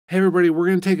Hey everybody, we're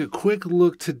going to take a quick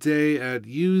look today at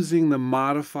using the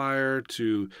modifier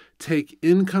to take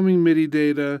incoming MIDI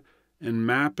data and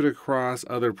map it across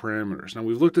other parameters. Now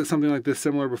we've looked at something like this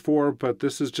similar before, but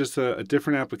this is just a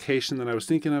different application that I was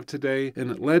thinking of today, and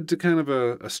it led to kind of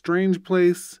a strange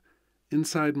place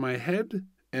inside my head,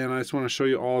 and I just want to show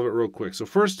you all of it real quick. So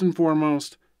first and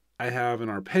foremost, I have an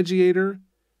arpeggiator,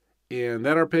 and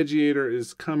that arpeggiator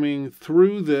is coming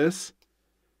through this,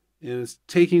 and it's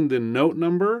taking the note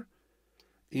number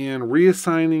and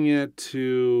reassigning it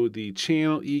to the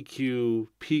channel EQ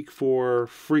peak 4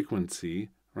 frequency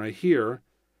right here.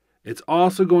 It's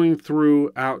also going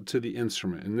through out to the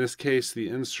instrument. In this case, the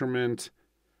instrument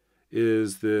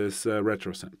is this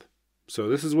retro synth. So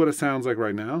this is what it sounds like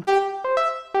right now.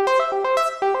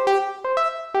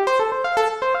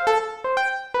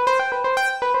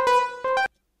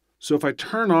 So if I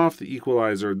turn off the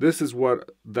equalizer, this is what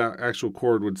that actual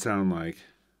chord would sound like.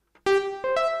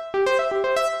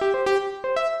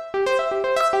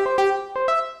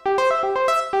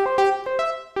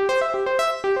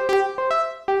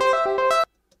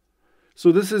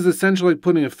 So this is essentially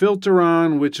putting a filter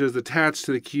on, which is attached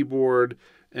to the keyboard,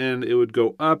 and it would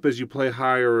go up as you play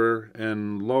higher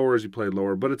and lower as you play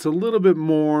lower. But it's a little bit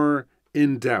more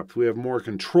in depth. We have more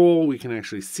control. We can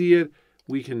actually see it.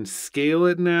 We can scale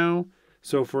it now.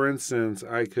 So for instance,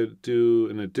 I could do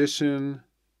an addition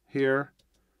here.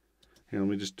 Here, let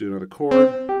me just do another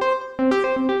chord.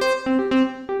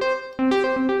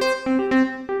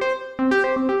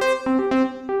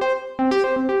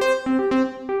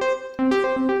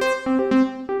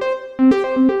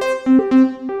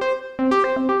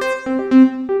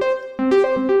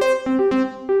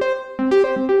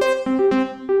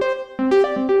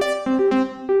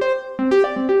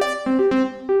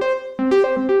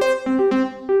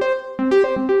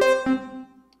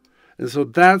 And so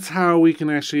that's how we can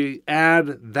actually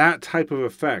add that type of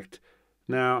effect.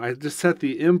 Now, I just set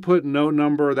the input note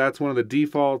number. That's one of the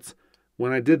defaults.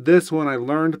 When I did this one, I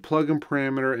learned plug-in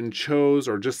parameter and chose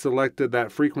or just selected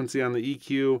that frequency on the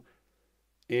EQ,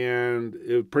 and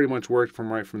it pretty much worked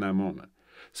right from that moment.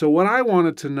 So what I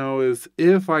wanted to know is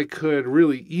if I could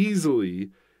really easily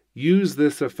use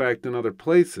this effect in other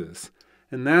places.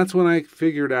 And that's when I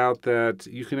figured out that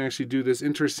you can actually do this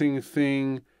interesting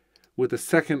thing with a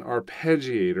second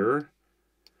arpeggiator.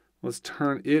 Let's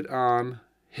turn it on,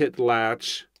 hit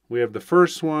latch. We have the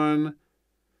first one,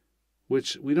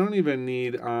 which we don't even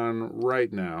need on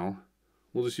right now.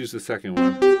 We'll just use the second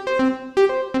one.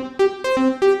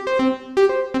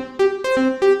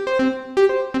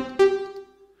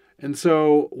 And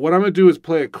so what I'm going to do is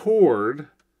play a chord.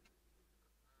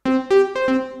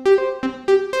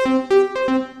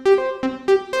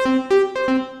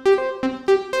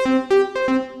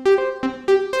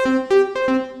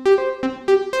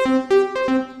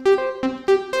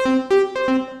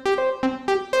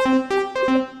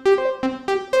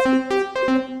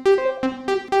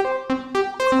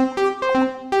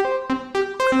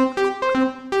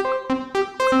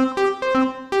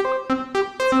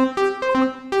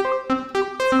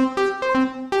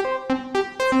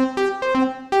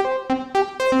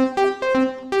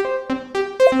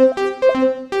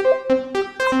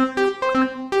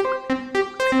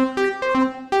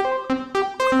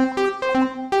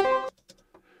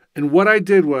 And what I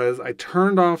did was I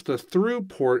turned off the through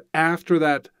port after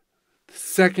that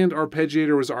second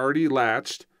arpeggiator was already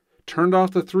latched, turned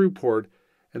off the through port,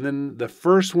 and then the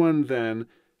first one then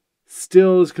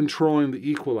still is controlling the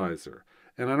equalizer.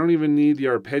 And I don't even need the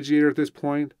arpeggiator at this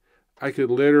point. I could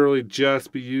literally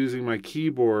just be using my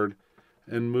keyboard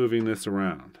and moving this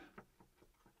around.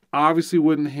 Obviously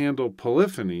wouldn't handle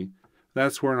polyphony.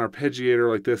 That's where an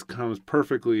arpeggiator like this comes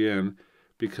perfectly in,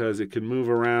 because it can move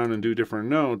around and do different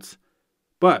notes.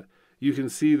 But you can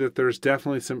see that there's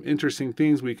definitely some interesting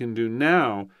things we can do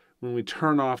now when we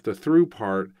turn off the through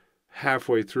part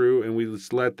halfway through and we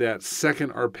just let that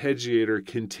second arpeggiator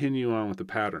continue on with the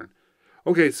pattern.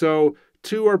 Okay, so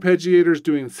two arpeggiators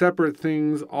doing separate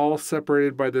things, all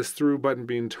separated by this through button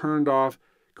being turned off,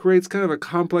 creates kind of a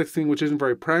complex thing which isn't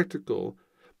very practical.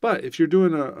 But if you're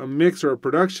doing a mix or a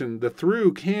production, the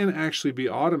through can actually be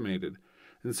automated.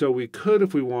 And so we could,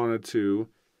 if we wanted to,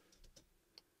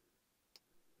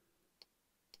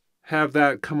 have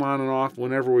that come on and off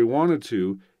whenever we wanted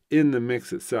to in the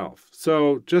mix itself.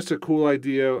 So just a cool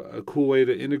idea, a cool way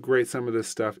to integrate some of this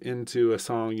stuff into a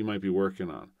song you might be working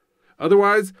on.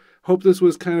 Otherwise, hope this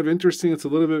was kind of interesting. It's a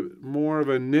little bit more of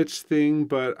a niche thing,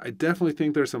 but I definitely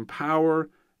think there's some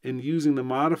power in using the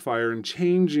modifier and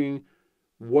changing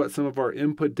what some of our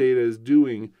input data is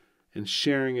doing and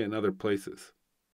sharing it in other places.